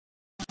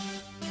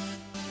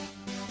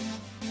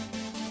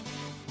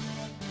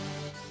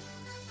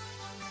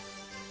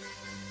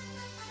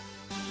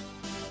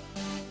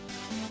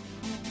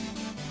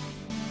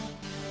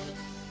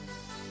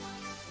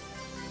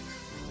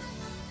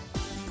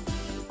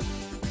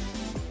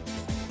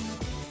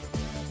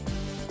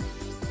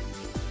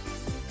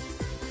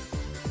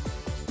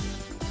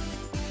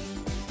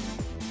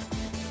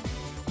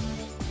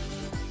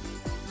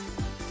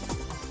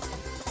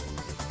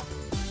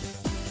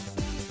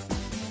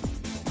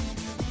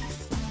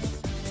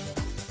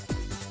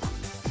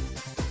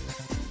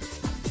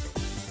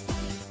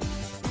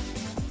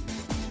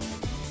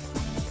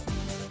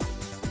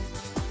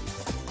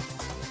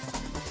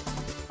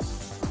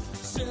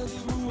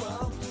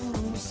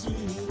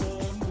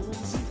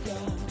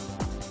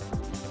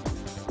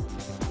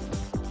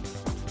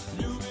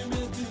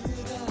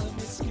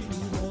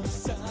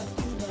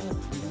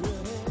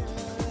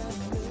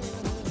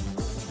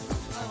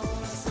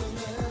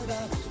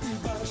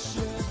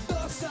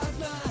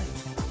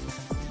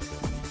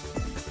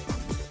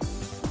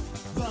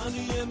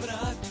je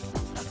mrak,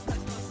 a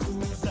stakla su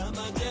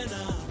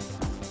zamagljena.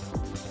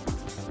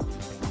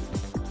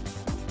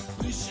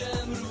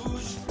 Brišem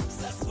ruž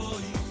sa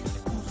svojih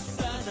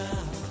usana.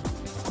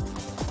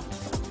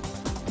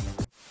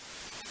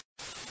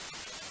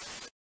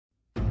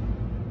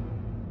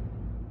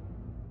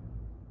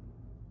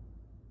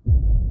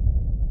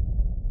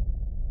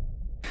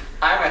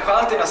 Ajme,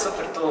 hvala ti na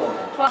super tu.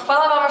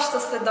 Hvala vama što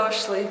ste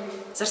došli.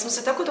 Zar smo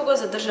se tako dugo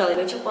zadržali,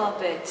 već je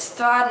 4:30?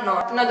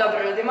 Stvarno. No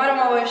dobro ljudi,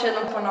 moramo ovo još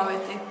jednom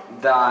ponoviti.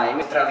 Da, i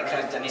mi trebali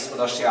krenuti, a nismo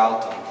došli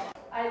autom.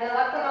 Ajde,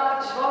 lako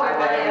noć.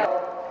 Ajde.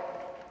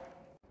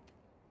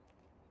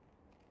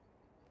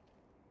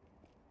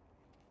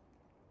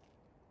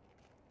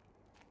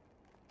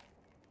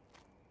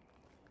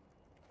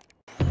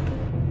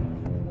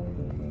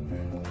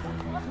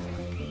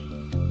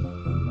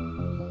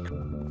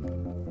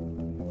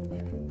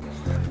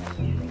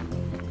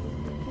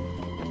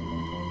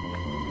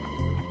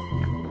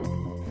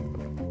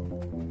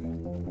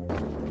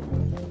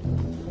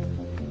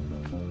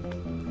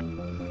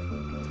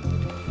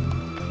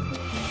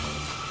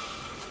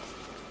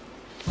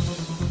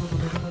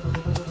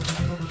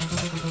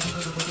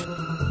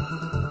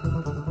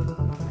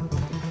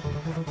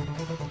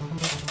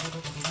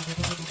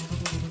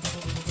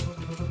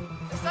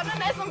 Stvarno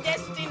ne znam gdje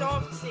su ti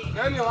novci.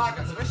 Nemoj mi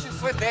lagat, završim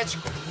svoj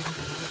dečko.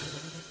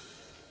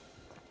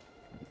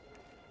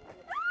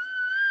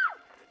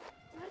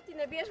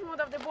 Martine, bježimo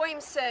odavde,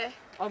 bojim se.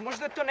 Ali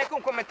možda je to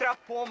nekom kome treba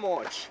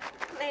pomoć.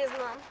 Ne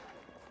znam.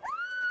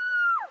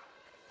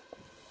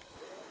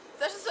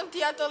 Zašto sam ti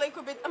ja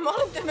toliko bitna?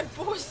 Molim te me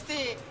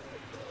pusti.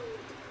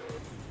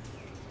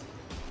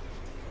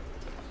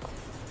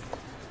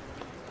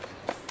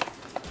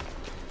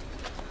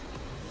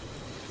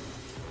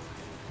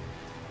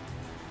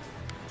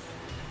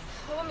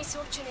 Ovo mi se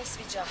uopće ne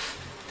sviđa.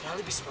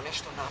 Trebali bismo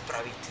nešto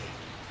napraviti.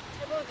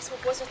 Trebali bismo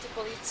pozvati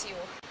policiju.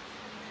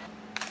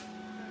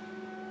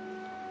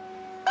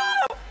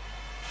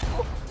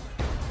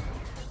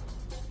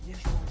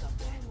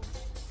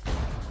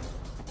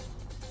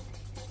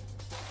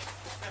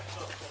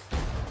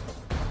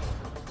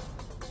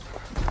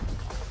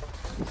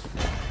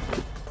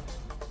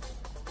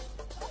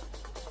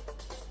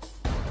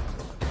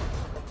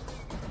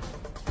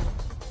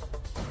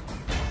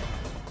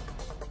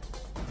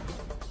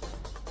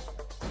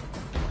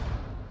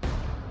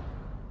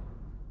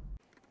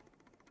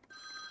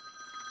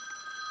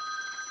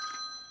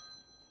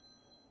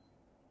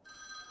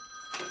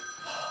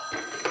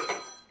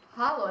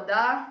 Halo,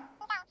 da?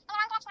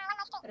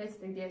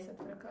 Recite gdje je sad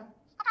frka?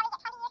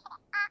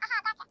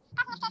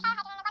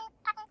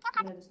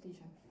 U redu,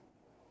 stižem.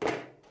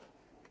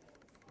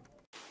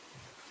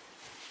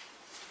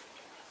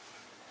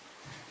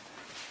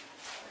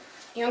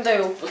 I onda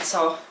je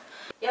upucao.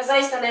 Ja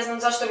zaista ne znam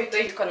zašto bi to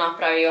itko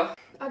napravio.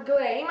 A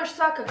gle, imaš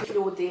svakakvih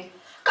ljudi.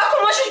 Kako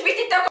možeš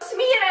biti tako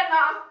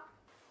smirena?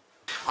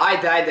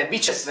 Ajde,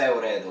 bit će sve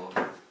u redu.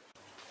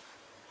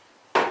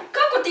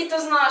 Kako ti to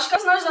znaš?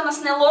 Kako znaš da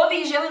nas ne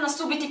lovi i želi nas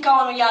ubiti kao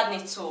onu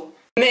jadnicu?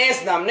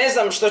 Ne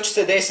znam što će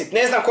se desiti,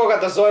 ne znam koga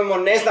da zovemo,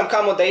 ne znam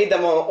kamo da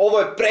idemo, ovo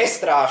je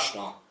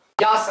prestrašno.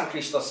 Ja sam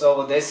kriv što se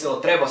ovo desilo,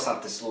 trebao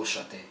sam te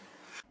slušati.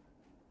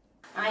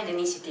 Ajde,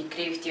 nisi ti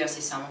kriv, htio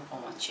si samo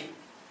pomoći.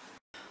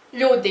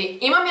 Ljudi,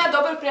 imam ja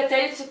dobru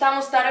prijateljicu tamo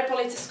u staroj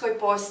policijskoj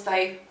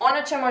postaji.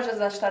 Ona će možda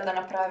za šta da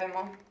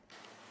napravimo.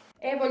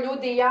 Evo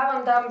ljudi, ja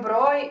vam dam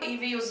broj i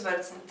vi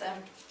uzvrcnite.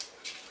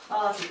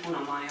 Hvala ti puno,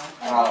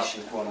 Majo. Hvala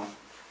ti puno.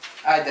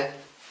 Ajde,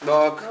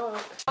 bok.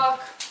 Bok.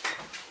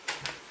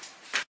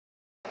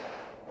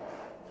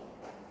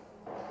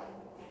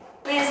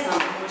 Ne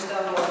znam, možda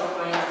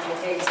ovo moja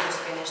prijateljica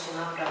uspije nešto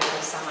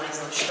napraviti, samo ne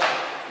znam što.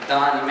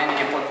 Da, ni meni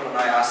je potpuno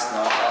jasno,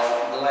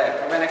 ali gle,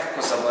 probaj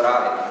nekako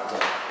zaboraviti na to.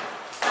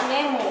 A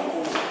ne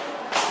mogu.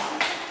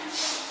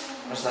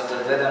 Možda te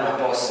odvede na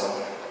posao.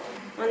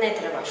 Ma ne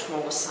trebaš,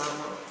 mogu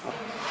sama.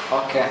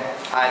 Okej,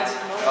 ajde.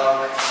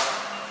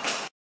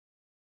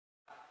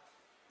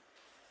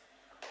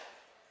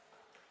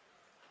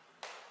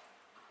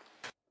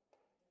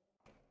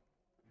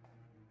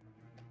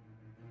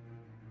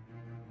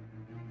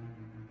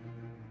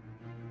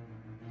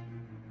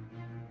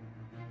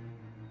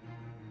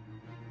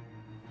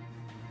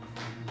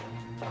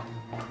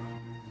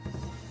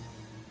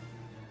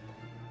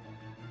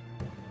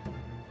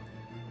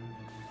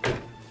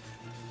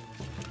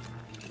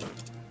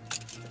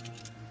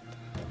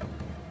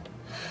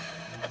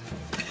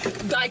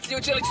 Daj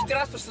ključ ili ću ti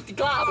raspršati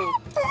glavu.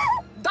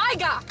 Daj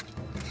ga!